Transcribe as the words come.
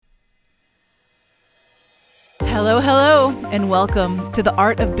Hello, hello, and welcome to The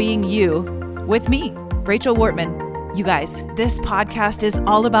Art of Being You with me, Rachel Wortman. You guys, this podcast is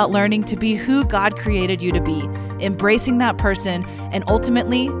all about learning to be who God created you to be, embracing that person, and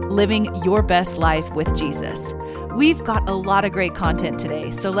ultimately living your best life with Jesus. We've got a lot of great content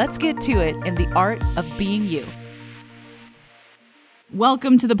today, so let's get to it in The Art of Being You.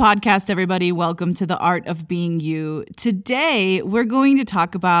 Welcome to the podcast, everybody. Welcome to The Art of Being You. Today, we're going to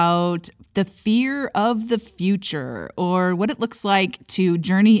talk about the fear of the future, or what it looks like to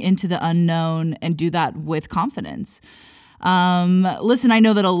journey into the unknown and do that with confidence. Listen, I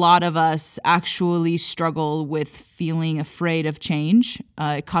know that a lot of us actually struggle with feeling afraid of change.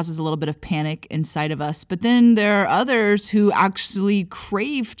 It causes a little bit of panic inside of us. But then there are others who actually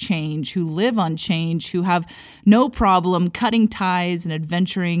crave change, who live on change, who have no problem cutting ties and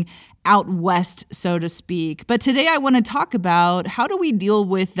adventuring out west, so to speak. But today I want to talk about how do we deal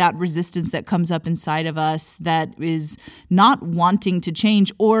with that resistance that comes up inside of us that is not wanting to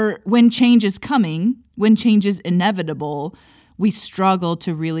change, or when change is coming, when change is inevitable, we struggle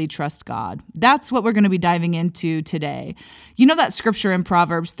to really trust God. That's what we're going to be diving into today. You know that scripture in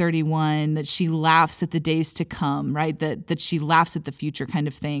Proverbs 31 that she laughs at the days to come, right? That she laughs at the future kind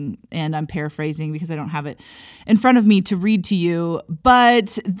of thing. And I'm paraphrasing because I don't have it in front of me to read to you.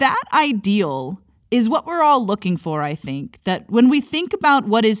 But that ideal is what we're all looking for, I think. That when we think about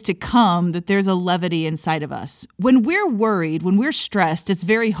what is to come, that there's a levity inside of us. When we're worried, when we're stressed, it's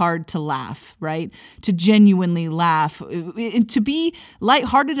very hard to laugh, right? To genuinely laugh. To be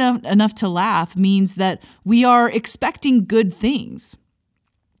lighthearted enough to laugh means that we are expecting good things.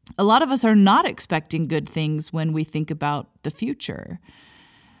 A lot of us are not expecting good things when we think about the future.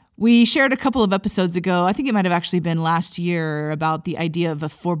 We shared a couple of episodes ago, I think it might have actually been last year, about the idea of a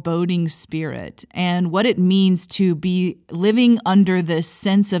foreboding spirit and what it means to be living under this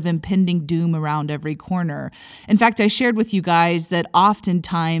sense of impending doom around every corner. In fact, I shared with you guys that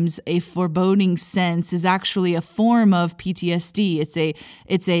oftentimes a foreboding sense is actually a form of PTSD. It's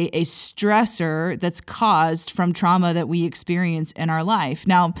a stressor that's caused from trauma that we experience in our life.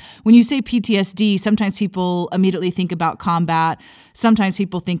 Now, when you say PTSD, sometimes people immediately think about combat. Sometimes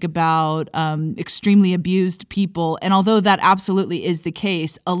people think about extremely abused people. And although that absolutely is the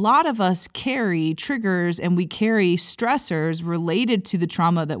case, a lot of us carry triggers and we carry stressors related to the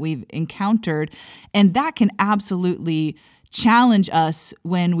trauma that we've encountered. And that can absolutely challenge us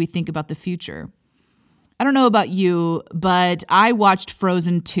when we think about the future. I don't know about you, but I watched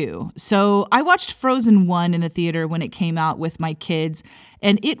Frozen 2. So I watched Frozen 1 in the theater when it came out with my kids,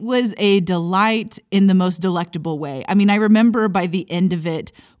 and it was a delight in the most delectable way. I mean, I remember by the end of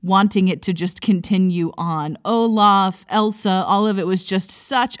it wanting it to just continue on. Olaf, Elsa, all of it was just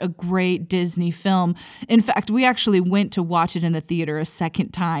such a great Disney film. In fact, we actually went to watch it in the theater a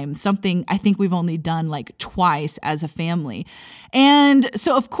second time, something I think we've only done like twice as a family. And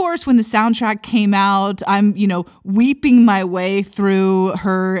so, of course, when the soundtrack came out, I'm, weeping my way through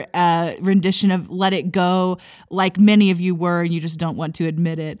her rendition of Let It Go, like many of you were, and you just don't want to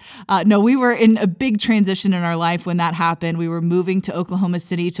admit it. No, we were in a big transition in our life when that happened. We were moving to Oklahoma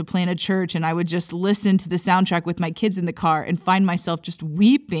City to plant a church, and I would just listen to the soundtrack with my kids in the car and find myself just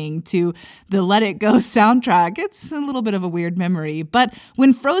weeping to the Let It Go soundtrack. It's a little bit of a weird memory. But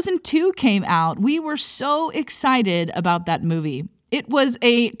when Frozen 2 came out, we were so excited about that movie. It was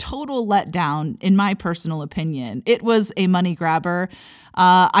a total letdown, in my personal opinion. It was a money grabber.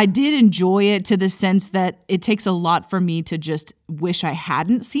 I did enjoy it to the sense that it takes a lot for me to just wish I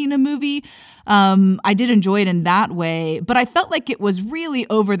hadn't seen a movie. I did enjoy it in that way, but I felt like it was really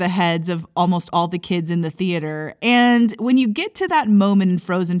over the heads of almost all the kids in the theater. And when you get to that moment in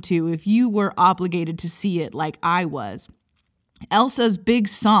Frozen 2, if you were obligated to see it like I was, Elsa's big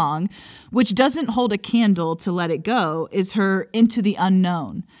song, which doesn't hold a candle to Let It Go, is her Into the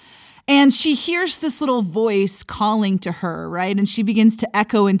Unknown. And she hears this little voice calling to her, right? And she begins to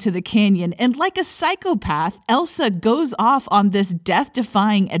echo into the canyon. And like a psychopath, Elsa goes off on this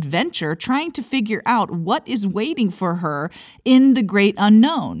death-defying adventure trying to figure out what is waiting for her in the great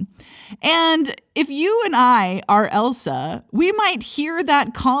unknown. And if you and I are Elsa, we might hear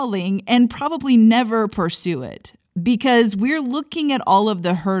that calling and probably never pursue it, because we're looking at all of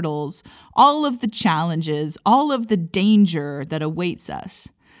the hurdles, all of the challenges, all of the danger that awaits us.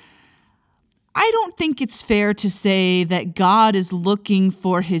 I don't think it's fair to say that God is looking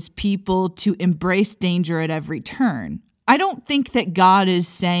for his people to embrace danger at every turn. I don't think that God is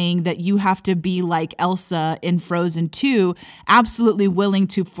saying that you have to be like Elsa in Frozen 2, absolutely willing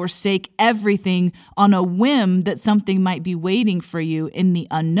to forsake everything on a whim that something might be waiting for you in the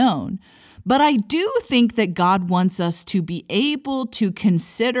unknown. But I do think that God wants us to be able to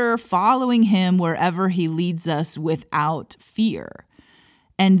consider following him wherever he leads us without fear.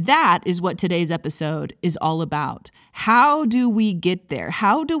 And that is what today's episode is all about. How do we get there?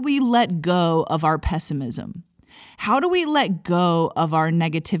 How do we let go of our pessimism? How do we let go of our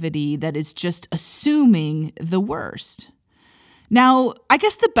negativity that is just assuming the worst? Now, I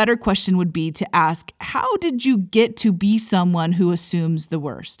guess the better question would be to ask, how did you get to be someone who assumes the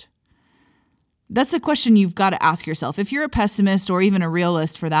worst? That's a question you've got to ask yourself. If you're a pessimist or even a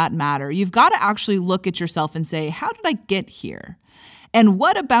realist for that matter, you've got to actually look at yourself and say, how did I get here? And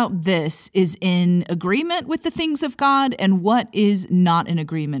what about this is in agreement with the things of God, and what is not in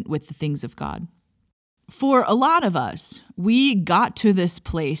agreement with the things of God? For a lot of us, we got to this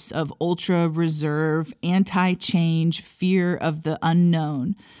place of ultra reserve, anti-change, fear of the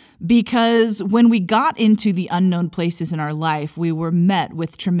unknown, because when we got into the unknown places in our life, we were met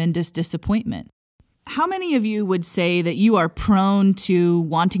with tremendous disappointment. How many of you would say that you are prone to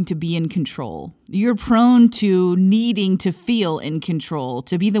wanting to be in control? You're prone to needing to feel in control,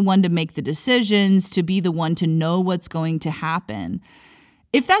 to be the one to make the decisions, to be the one to know what's going to happen.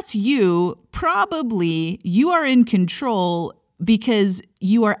 If that's you, probably you are in control because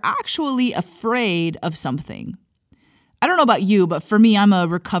you are actually afraid of something. I don't know about you, but for me, I'm a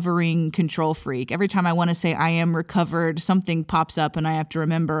recovering control freak. Every time I want to say I am recovered, something pops up and I have to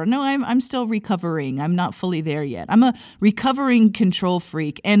remember, no, I'm still recovering. I'm not fully there yet. I'm a recovering control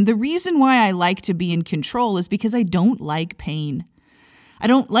freak. And the reason why I like to be in control is because I don't like pain. I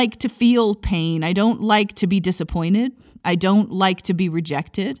don't like to feel pain. I don't like to be disappointed. I don't like to be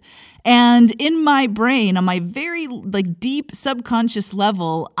rejected. And in my brain, on my very deep subconscious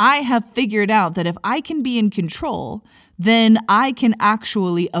level, I have figured out that if I can be in control, then I can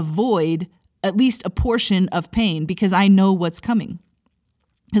actually avoid at least a portion of pain because I know what's coming.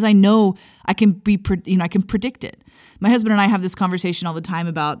 Because I know I can predict it. My husband and I have this conversation all the time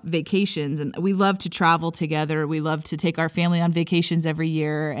about vacations, and we love to travel together. We love to take our family on vacations every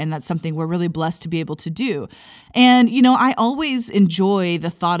year, and that's something we're really blessed to be able to do. And, I always enjoy the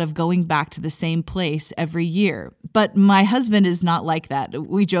thought of going back to the same place every year. But my husband is not like that.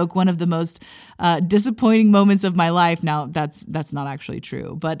 We joke one of the most disappointing moments of my life. Now, that's not actually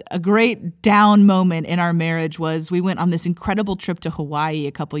true, but a great down moment in our marriage was we went on this incredible trip to Hawaii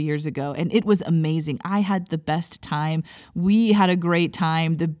a couple years ago, and it was amazing. I had the best time. We had a great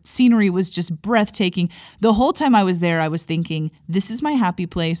time. The scenery was just breathtaking. The whole time I was there, I was thinking, this is my happy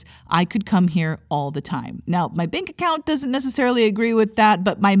place. I could come here all the time. Now, my bank account doesn't necessarily agree with that,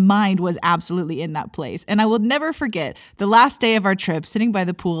 but my mind was absolutely in that place. And I will never forget the last day of our trip, sitting by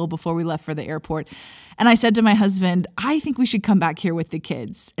the pool before we left for the airport. And I said to my husband, I think we should come back here with the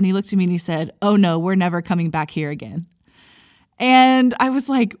kids. And he looked at me and he said, oh no, we're never coming back here again. And I was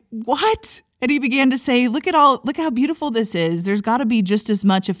like, what? And he began to say, look how beautiful this is. There's got to be just as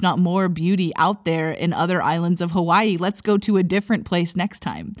much, if not more, beauty out there in other islands of Hawaii. Let's go to a different place next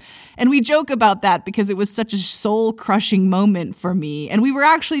time. And we joke about that because it was such a soul-crushing moment for me. And we were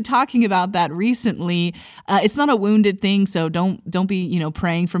actually talking about that recently. It's not a wounded thing, so don't be,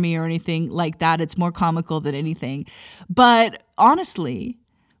 praying for me or anything like that. It's more comical than anything. But honestly,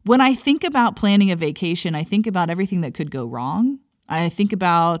 when I think about planning a vacation, I think about everything that could go wrong. I think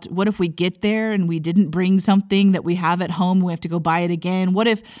about what if we get there and we didn't bring something that we have at home, we have to go buy it again? What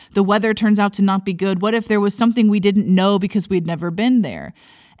if the weather turns out to not be good? What if there was something we didn't know because we'd never been there?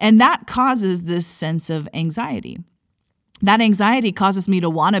 And that causes this sense of anxiety. That anxiety causes me to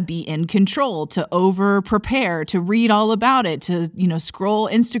want to be in control, to over prepare, to read all about it, to, scroll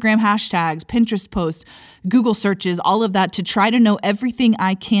Instagram hashtags, Pinterest posts, Google searches, all of that to try to know everything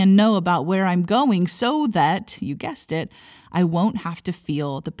I can know about where I'm going so that, you guessed it, I won't have to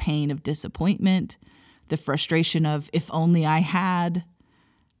feel the pain of disappointment, the frustration of if only I had,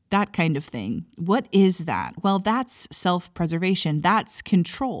 that kind of thing. What is that? Well, that's self-preservation. That's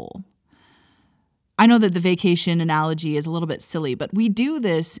control. I know that the vacation analogy is a little bit silly, but we do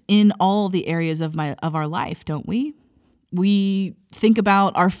this in all the areas of our life, don't we? We think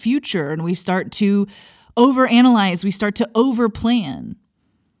about our future and we start to overanalyze, we start to overplan.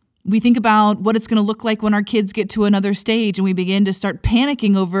 We think about what it's going to look like when our kids get to another stage and we begin to start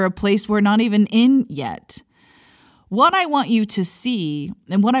panicking over a place we're not even in yet. What I want you to see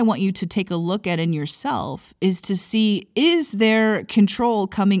and what I want you to take a look at in yourself is to see, is there control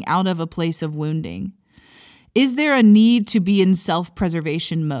coming out of a place of wounding? Is there a need to be in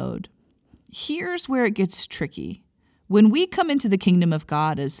self-preservation mode? Here's where it gets tricky. When we come into the kingdom of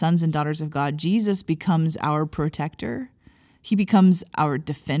God as sons and daughters of God, Jesus becomes our protector. He becomes our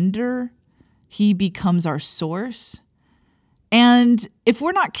defender. He becomes our source. And if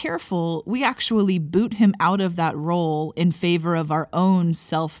we're not careful, we actually boot him out of that role in favor of our own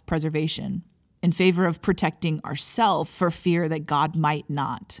self-preservation, in favor of protecting ourselves for fear that God might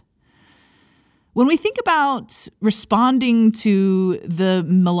not. When we think about responding to the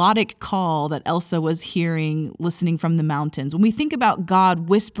melodic call that Elsa was hearing, listening from the mountains, when we think about God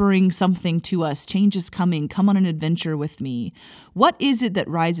whispering something to us, change is coming, come on an adventure with me, what is it that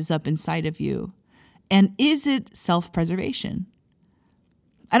rises up inside of you? And is it self-preservation?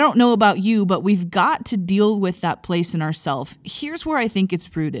 I don't know about you, but we've got to deal with that place in ourselves. Here's where I think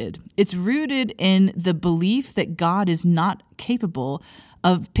it's rooted. It's rooted in the belief that God is not capable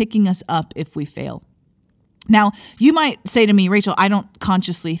of picking us up if we fail. Now, you might say to me, Rachel, I don't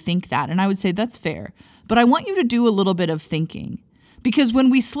consciously think that. And I would say that's fair. But I want you to do a little bit of thinking. Because when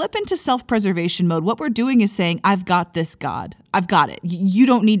we slip into self-preservation mode, what we're doing is saying, I've got this, God. I've got it. You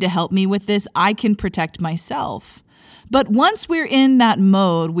don't need to help me with this. I can protect myself. But once we're in that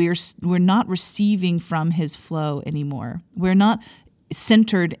mode, we're not receiving from his flow anymore. We're not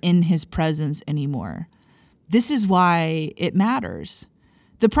centered in his presence anymore. This is why it matters.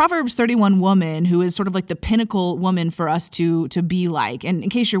 The Proverbs 31 woman, who is sort of like the pinnacle woman for us to be like, and in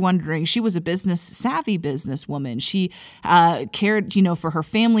case you're wondering, she was a savvy businesswoman. She cared, for her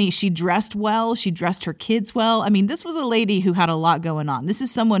family. She dressed well. She dressed her kids well. I mean, this was a lady who had a lot going on. This is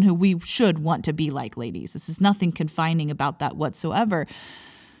someone who we should want to be like, ladies. This is nothing confining about that whatsoever.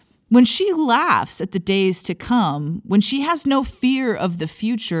 When she laughs at the days to come, when she has no fear of the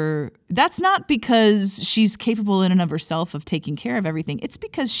future, that's not because she's capable in and of herself of taking care of everything. It's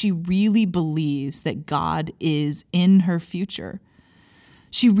because she really believes that God is in her future.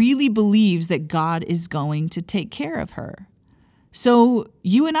 She really believes that God is going to take care of her. So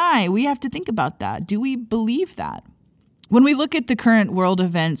you and I, we have to think about that. Do we believe that? When we look at the current world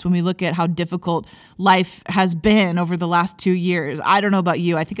events, when we look at how difficult life has been over the last 2 years, I don't know about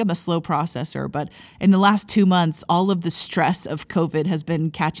you, I think I'm a slow processor, but in the last 2 months, all of the stress of COVID has been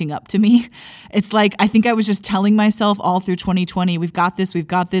catching up to me. It's like, I think I was just telling myself all through 2020, we've got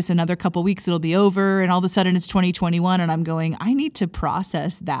this, another couple weeks it'll be over, and all of a sudden it's 2021, and I'm going, I need to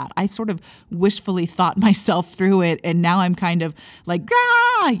process that. I sort of wishfully thought myself through it, and now I'm kind of like,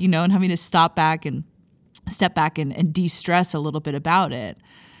 and having to step back and de-stress a little bit about it.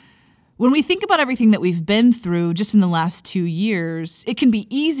 When we think about everything that we've been through just in the last 2 years, it can be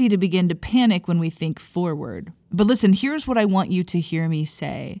easy to begin to panic when we think forward. But listen, here's what I want you to hear me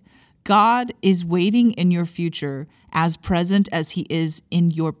say. God is waiting in your future as present as he is in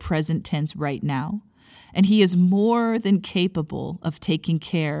your present tense right now. And he is more than capable of taking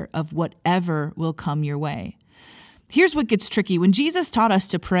care of whatever will come your way. Here's what gets tricky. When Jesus taught us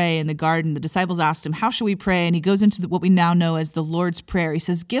to pray in the garden, the disciples asked him, how should we pray? And he goes into what we now know as the Lord's Prayer. He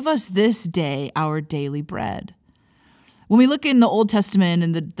says, give us this day our daily bread. When we look in the Old Testament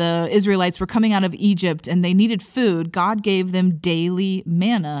and the Israelites were coming out of Egypt and they needed food, God gave them daily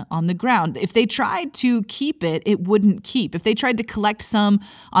manna on the ground. If they tried to keep it, it wouldn't keep. If they tried to collect some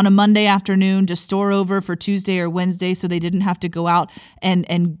on a Monday afternoon to store over for Tuesday or Wednesday so they didn't have to go out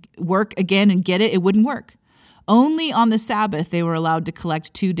and work again and get it, it wouldn't work. Only on the Sabbath they were allowed to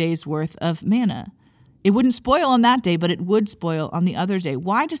collect 2 days' worth of manna. It wouldn't spoil on that day, but it would spoil on the other day.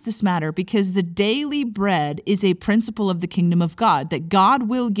 Why does this matter? Because the daily bread is a principle of the kingdom of God, that God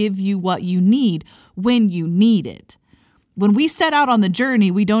will give you what you need when you need it. When we set out on the journey,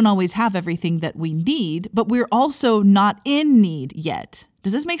 we don't always have everything that we need, but we're also not in need yet.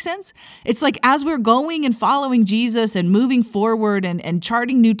 Does this make sense? It's like as we're going and following Jesus and moving forward and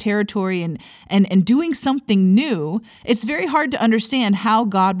charting new territory and doing something new, it's very hard to understand how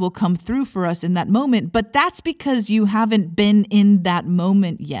God will come through for us in that moment. But that's because you haven't been in that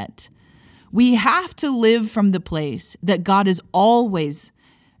moment yet. We have to live from the place that God is always,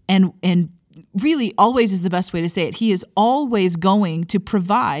 and really always is the best way to say it, he is always going to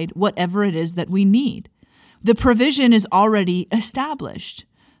provide whatever it is that we need. The provision is already established,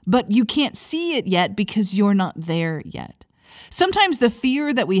 but you can't see it yet because you're not there yet. Sometimes the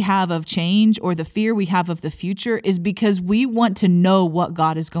fear that we have of change or the fear we have of the future is because we want to know what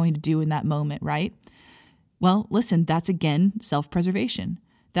God is going to do in that moment, right? Well, listen, that's again self-preservation.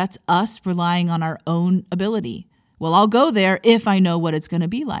 That's us relying on our own ability. Well, I'll go there if I know what it's going to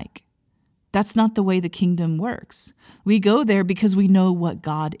be like. That's not the way the kingdom works. We go there because we know what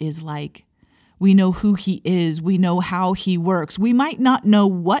God is like. We know who he is. We know how he works. We might not know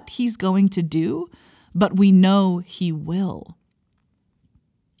what he's going to do, but we know he will.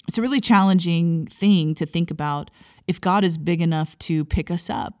 It's a really challenging thing to think about if God is big enough to pick us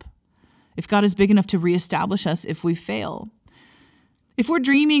up, if God is big enough to reestablish us if we fail. If we're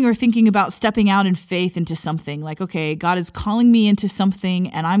dreaming or thinking about stepping out in faith into something, like, okay, God is calling me into something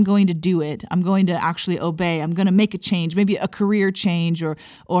and I'm going to do it. I'm going to actually obey. I'm going to make a change, maybe a career change or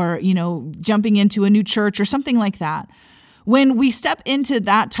jumping into a new church or something like that. When we step into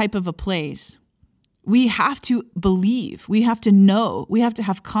that type of a place, we have to believe, we have to know, we have to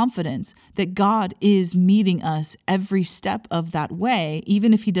have confidence that God is meeting us every step of that way,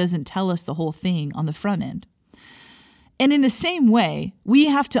 even if he doesn't tell us the whole thing on the front end. And in the same way, we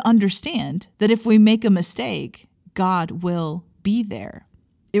have to understand that if we make a mistake, God will be there.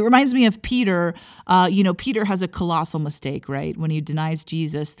 It reminds me of Peter. Peter has a colossal mistake, right? When he denies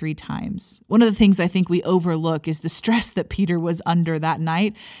Jesus 3 times. One of the things I think we overlook is the stress that Peter was under that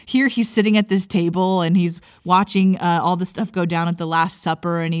night. Here he's sitting at this table and he's watching all the stuff go down at the Last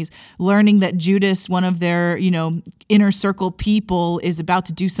Supper, and he's learning that Judas, one of their, inner circle people, is about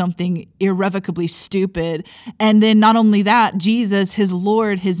to do something irrevocably stupid. And then not only that, Jesus, his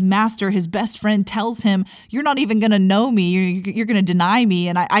Lord, his master, his best friend, tells him, "You're not even going to know me. You're going to deny me."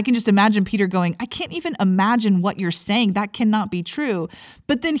 And I can just imagine Peter going, "I can't even imagine what you're saying. That cannot be true."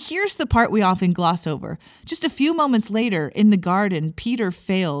 But then here's the part we often gloss over. Just a few moments later in the garden, Peter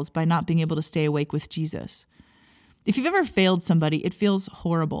fails by not being able to stay awake with Jesus. If you've ever failed somebody, it feels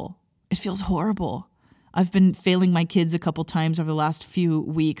horrible. It feels horrible. I've been failing my kids a couple times over the last few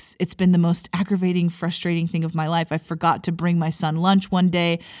weeks. It's been the most aggravating, frustrating thing of my life. I forgot to bring my son lunch one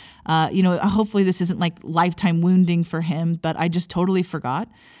day. Hopefully this isn't like lifetime wounding for him, but I just totally forgot.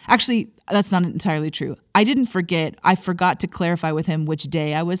 Actually, that's not entirely true. I didn't forget. I forgot to clarify with him which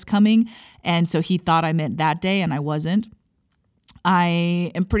day I was coming. And so he thought I meant that day and I wasn't.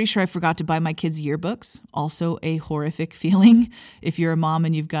 I am pretty sure I forgot to buy my kids yearbooks. Also a horrific feeling if you're a mom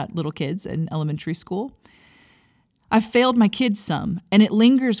and you've got little kids in elementary school. I've failed my kids some, and it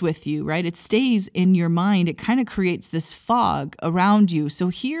lingers with you, right? It stays in your mind. It kind of creates this fog around you. So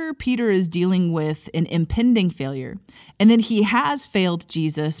here Peter is dealing with an impending failure, and then he has failed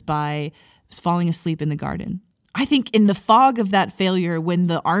Jesus by falling asleep in the garden. I think in the fog of that failure, when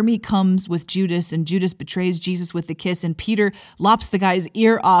the army comes with Judas and Judas betrays Jesus with the kiss and Peter lops the guy's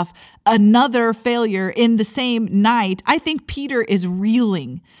ear off, another failure in the same night, I think Peter is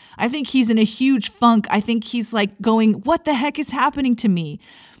reeling. I think he's in a huge funk. I think he's like going, "What the heck is happening to me?"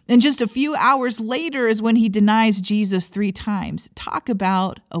 And just a few hours later is when he denies Jesus 3 times. Talk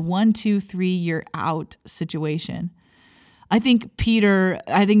about a 1, 2, 3 year out situation. I think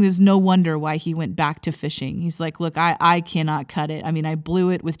there's no wonder why he went back to fishing. He's like, "Look, I cannot cut it. I mean, I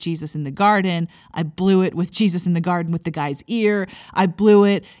blew it with Jesus in the garden. I blew it with Jesus in the garden with the guy's ear. I blew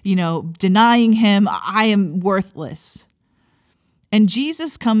it, denying him. I am worthless." And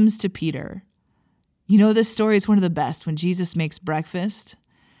Jesus comes to Peter. This story is one of the best when Jesus makes breakfast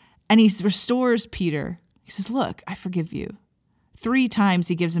and he restores Peter. He says, "Look, I forgive you." 3 times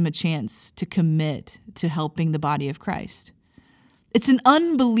he gives him a chance to commit to helping the body of Christ. It's an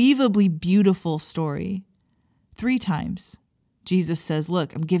unbelievably beautiful story. 3 times, Jesus says,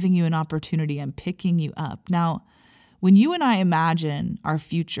 "Look, I'm giving you an opportunity. I'm picking you up." Now, when you and I imagine our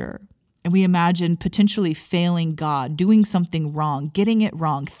future, and we imagine potentially failing God, doing something wrong, getting it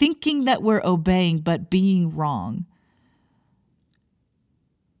wrong, thinking that we're obeying, but being wrong,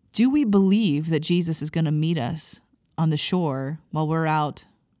 do we believe that Jesus is going to meet us on the shore while we're out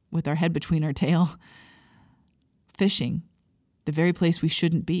with our head between our tail, fishing, the very place we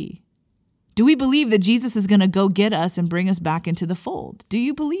shouldn't be? Do we believe that Jesus is going to go get us and bring us back into the fold? Do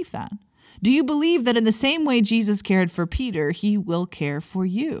you believe that? Do you believe that in the same way Jesus cared for Peter, he will care for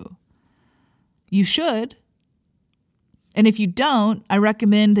you? You should. And if you don't, I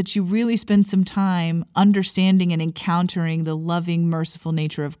recommend that you really spend some time understanding and encountering the loving, merciful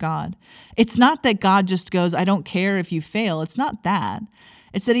nature of God. It's not that God just goes, "I don't care if you fail." It's not that.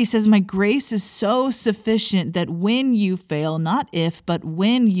 It's that he says, "My grace is so sufficient that when you fail, not if, but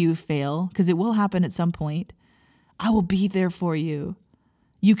when you fail, because it will happen at some point, I will be there for you.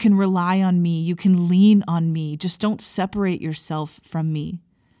 You can rely on me. You can lean on me. Just don't separate yourself from me."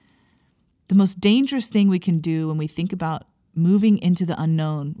 The most dangerous thing we can do when we think about moving into the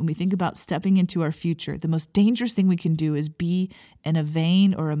unknown, when we think about stepping into our future, the most dangerous thing we can do is be in a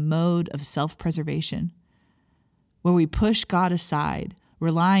vein or a mode of self-preservation, where we push God aside,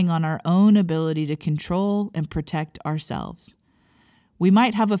 relying on our own ability to control and protect ourselves. We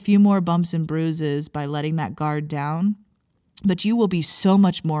might have a few more bumps and bruises by letting that guard down, but you will be so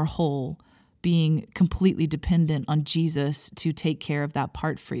much more whole being completely dependent on Jesus to take care of that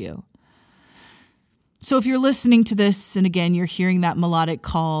part for you. So if you're listening to this, and again, you're hearing that melodic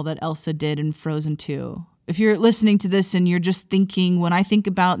call that Elsa did in Frozen 2, If you're listening to this and you're just thinking, when I think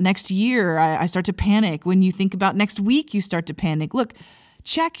about next year, I start to panic. When you think about next week, you start to panic. Look,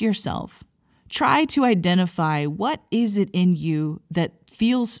 check yourself. Try to identify what is it in you that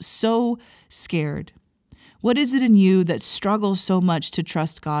feels so scared. What is it in you that struggles so much to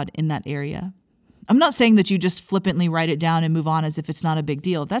trust God in that area? I'm not saying that you just flippantly write it down and move on as if it's not a big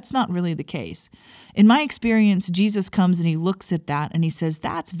deal. That's not really the case. In my experience, Jesus comes and he looks at that and he says,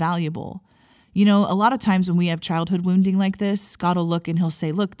 that's valuable. You know, a lot of times when we have childhood wounding like this, God will look and he'll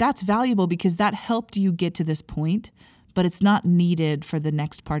say, look, that's valuable because that helped you get to this point, but it's not needed for the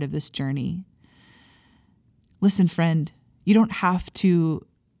next part of this journey. Listen, friend, you don't have to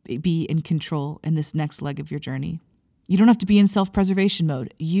be in control in this next leg of your journey. You don't have to be in self-preservation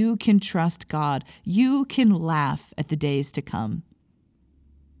mode. You can trust God. You can laugh at the days to come.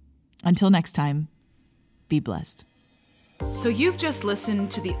 Until next time, be blessed. So you've just listened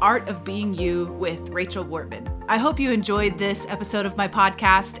to The Art of Being You with Rachel Wortman. I hope you enjoyed this episode of my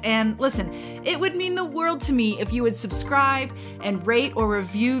podcast. And listen, it would mean the world to me if you would subscribe and rate or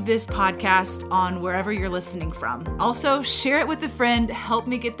review this podcast on wherever you're listening from. Also, share it with a friend. Help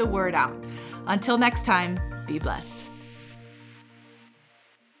me get the word out. Until next time, be blessed.